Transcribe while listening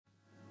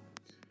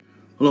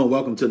Hello and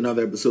welcome to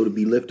another episode of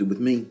Be Lifted with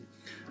me,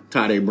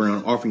 Todd A.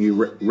 Brown, offering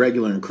you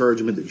regular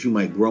encouragement that you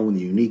might grow in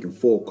the unique and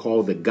full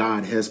call that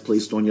God has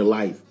placed on your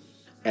life.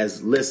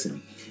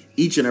 Listen,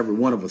 each and every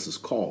one of us is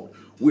called.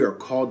 We are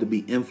called to be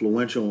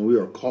influential and we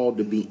are called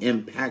to be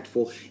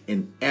impactful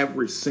in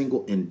every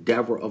single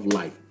endeavor of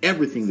life.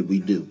 Everything that we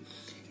do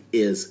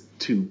is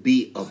to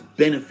be of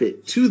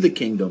benefit to the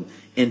kingdom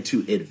and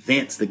to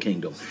advance the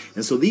kingdom.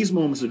 And so these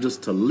moments are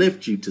just to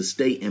lift you to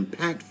stay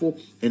impactful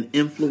and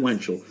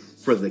influential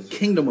for the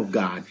kingdom of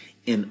God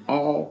in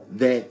all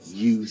that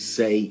you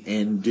say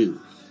and do.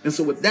 And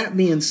so with that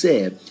being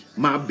said,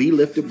 my Be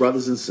Lifted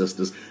brothers and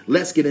sisters,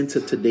 let's get into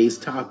today's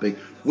topic,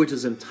 which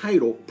is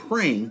entitled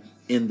Praying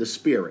in the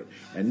Spirit.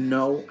 And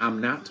no,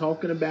 I'm not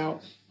talking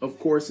about, of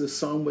course, as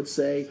some would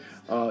say,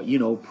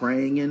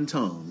 praying in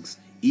tongues.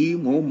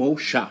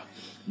 Imo-mo-sha.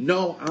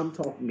 No, I'm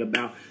talking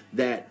about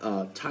that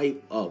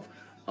type of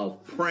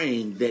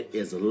praying that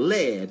is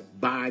led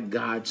by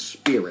God's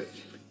Spirit.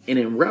 And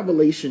in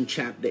Revelation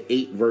chapter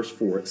 8, verse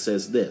 4, it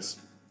says this: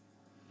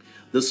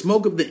 the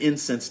smoke of the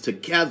incense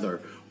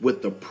together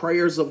with the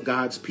prayers of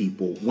God's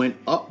people went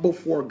up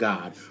before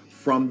God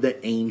from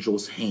the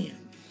angel's hand.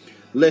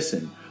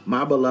 Listen,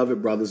 my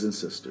beloved brothers and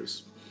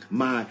sisters,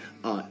 my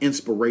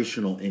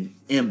inspirational and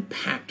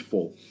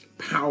impactful,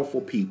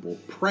 powerful people,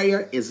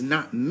 prayer is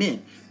not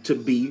meant to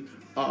be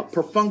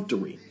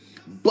perfunctory,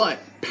 but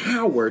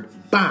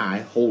powered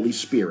by Holy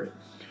Spirit.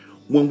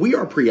 When we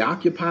are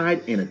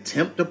preoccupied and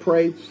attempt to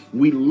pray,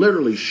 we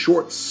literally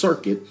short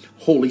circuit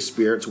Holy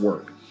Spirit's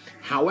work.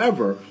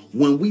 However,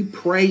 when we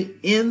pray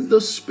in the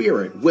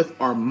Spirit with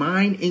our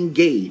mind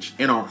engaged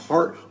and our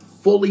heart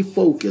fully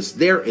focused,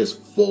 there is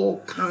full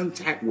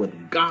contact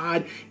with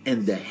God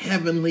and the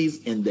heavenlies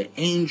and the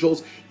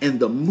angels and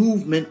the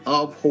movement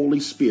of Holy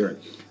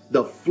Spirit.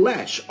 The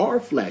flesh, our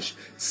flesh,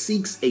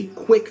 seeks a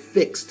quick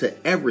fix to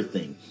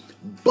everything,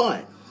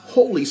 but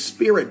Holy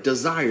Spirit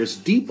desires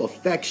deep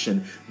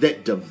affection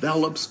that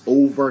develops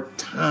over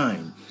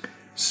time.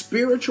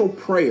 Spiritual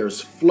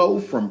prayers flow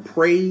from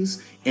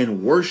praise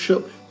and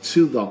worship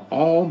to the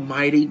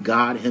Almighty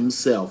God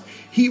Himself.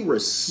 He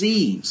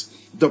receives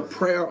the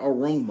prayer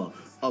aroma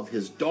of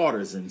His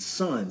daughters and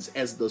sons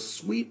as the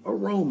sweet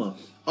aroma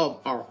of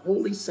our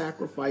holy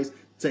sacrifice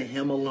to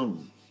Him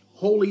alone.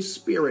 Holy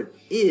Spirit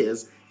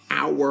is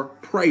our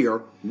prayer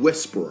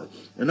whisperer.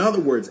 In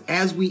other words,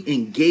 as we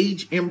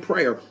engage in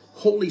prayer,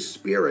 Holy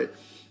Spirit,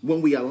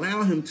 when we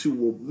allow Him to,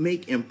 will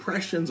make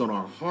impressions on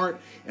our heart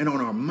and on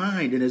our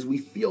mind. And as we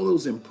feel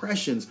those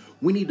impressions,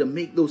 we need to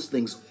make those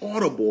things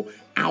audible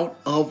out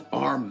of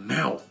our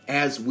mouth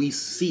as we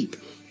seek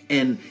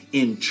and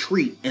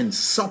entreat and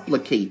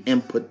supplicate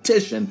and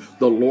petition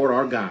the Lord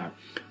our God.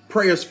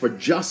 Prayers for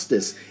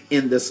justice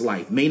in this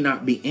life may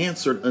not be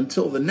answered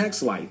until the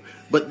next life,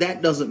 but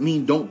that doesn't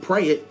mean don't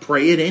pray it.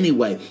 Pray it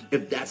anyway,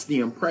 if that's the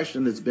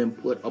impression that's been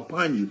put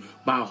upon you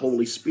by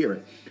Holy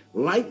Spirit.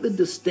 Like the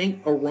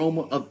distinct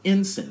aroma of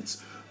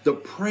incense, the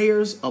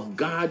prayers of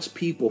God's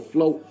people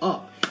flow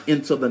up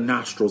into the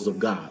nostrils of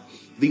God.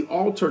 The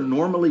altar,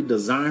 normally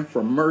designed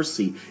for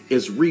mercy,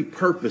 is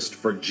repurposed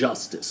for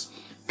justice.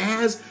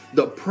 As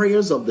the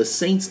prayers of the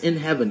saints in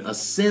heaven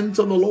ascend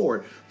to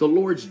the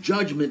Lord's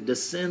judgment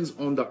descends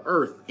on the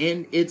earth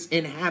and its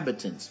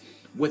inhabitants.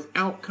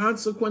 Without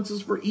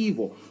consequences for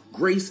evil,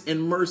 grace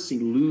and mercy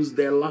lose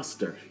their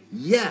luster.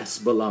 Yes,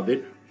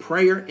 beloved,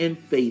 prayer and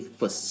faith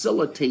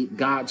facilitate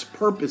God's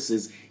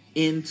purposes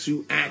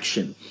into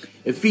action.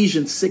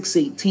 Ephesians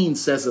 6:18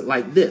 says it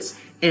like this: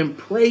 and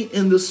pray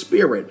in the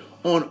Spirit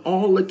on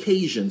all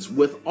occasions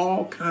with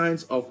all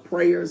kinds of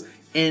prayers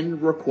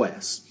and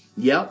requests.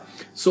 Yep.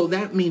 So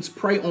that means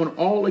pray on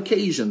all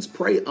occasions.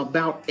 Pray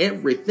about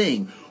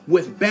everything.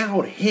 With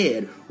bowed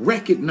head,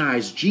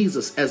 recognize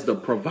Jesus as the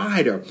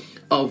provider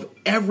of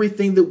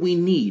everything that we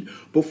need.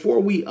 Before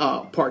we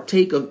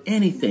partake of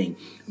anything,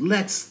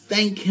 let's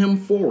thank Him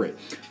for it.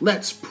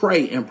 Let's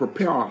pray and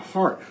prepare our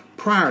heart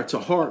prior to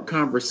hard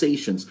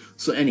conversations,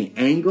 so any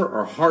anger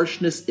or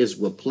harshness is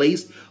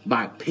replaced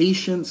by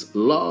patience,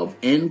 love,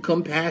 and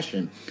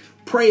compassion.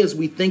 Pray as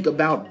we think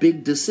about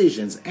big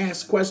decisions.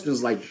 Ask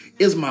questions like,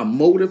 is my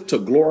motive to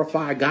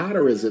glorify God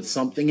or is it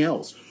something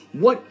else?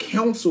 What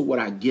counsel would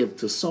I give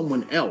to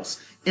someone else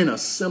in a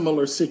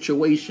similar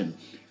situation?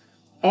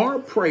 Our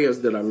prayers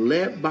that are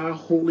led by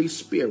Holy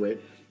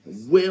Spirit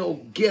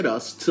will get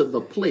us to the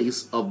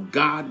place of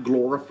God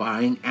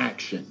glorifying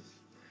action.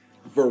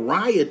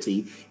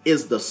 Variety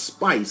is the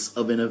spice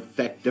of an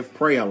effective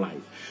prayer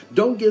life.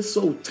 Don't get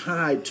so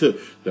tied to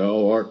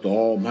thou art the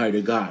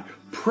Almighty God.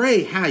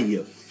 Pray how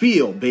you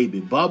feel,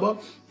 baby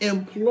Bubba.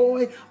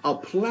 Employ a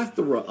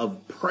plethora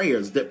of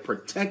prayers that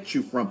protect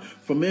you from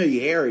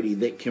familiarity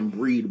that can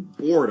breed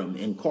boredom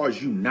and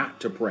cause you not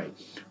to pray.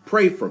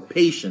 Pray for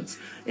patience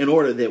in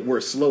order that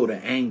we're slow to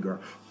anger.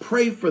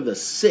 Pray for the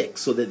sick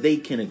so that they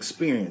can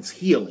experience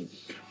healing.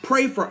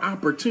 Pray for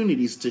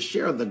opportunities to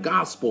share the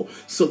gospel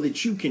so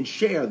that you can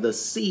share the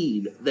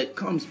seed that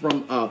comes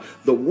from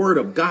the word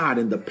of God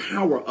and the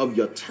power of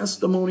your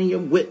testimony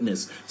and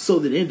witness so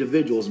that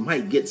individuals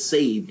might get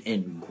saved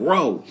and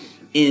grow.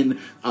 in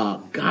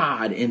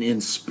God and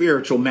in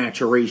spiritual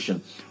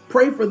maturation.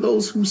 Pray for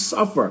those who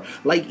suffer.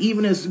 Like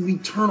even as we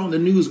turn on the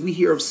news, we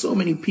hear of so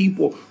many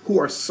people who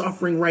are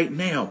suffering right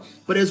now.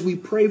 But as we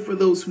pray for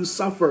those who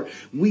suffer,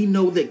 we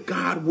know that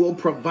God will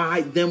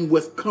provide them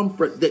with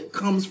comfort that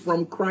comes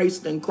from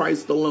Christ and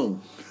Christ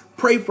alone.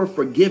 Pray for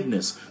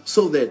forgiveness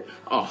so that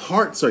our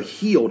hearts are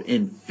healed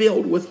and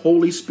filled with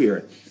Holy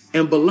Spirit.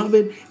 And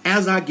beloved,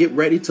 as I get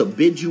ready to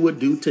bid you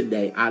adieu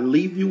today, I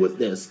leave you with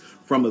this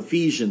from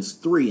Ephesians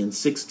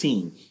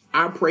 3:16.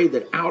 I pray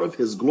that out of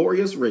his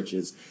glorious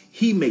riches,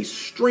 he may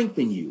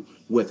strengthen you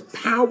with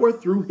power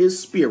through his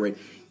Spirit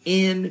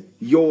in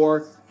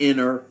your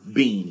inner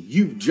being.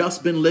 You've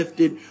just been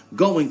lifted.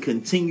 Go and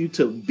continue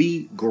to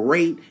be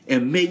great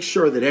and make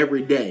sure that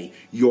every day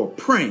you're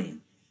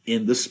praying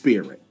in the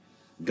Spirit.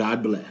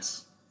 God bless.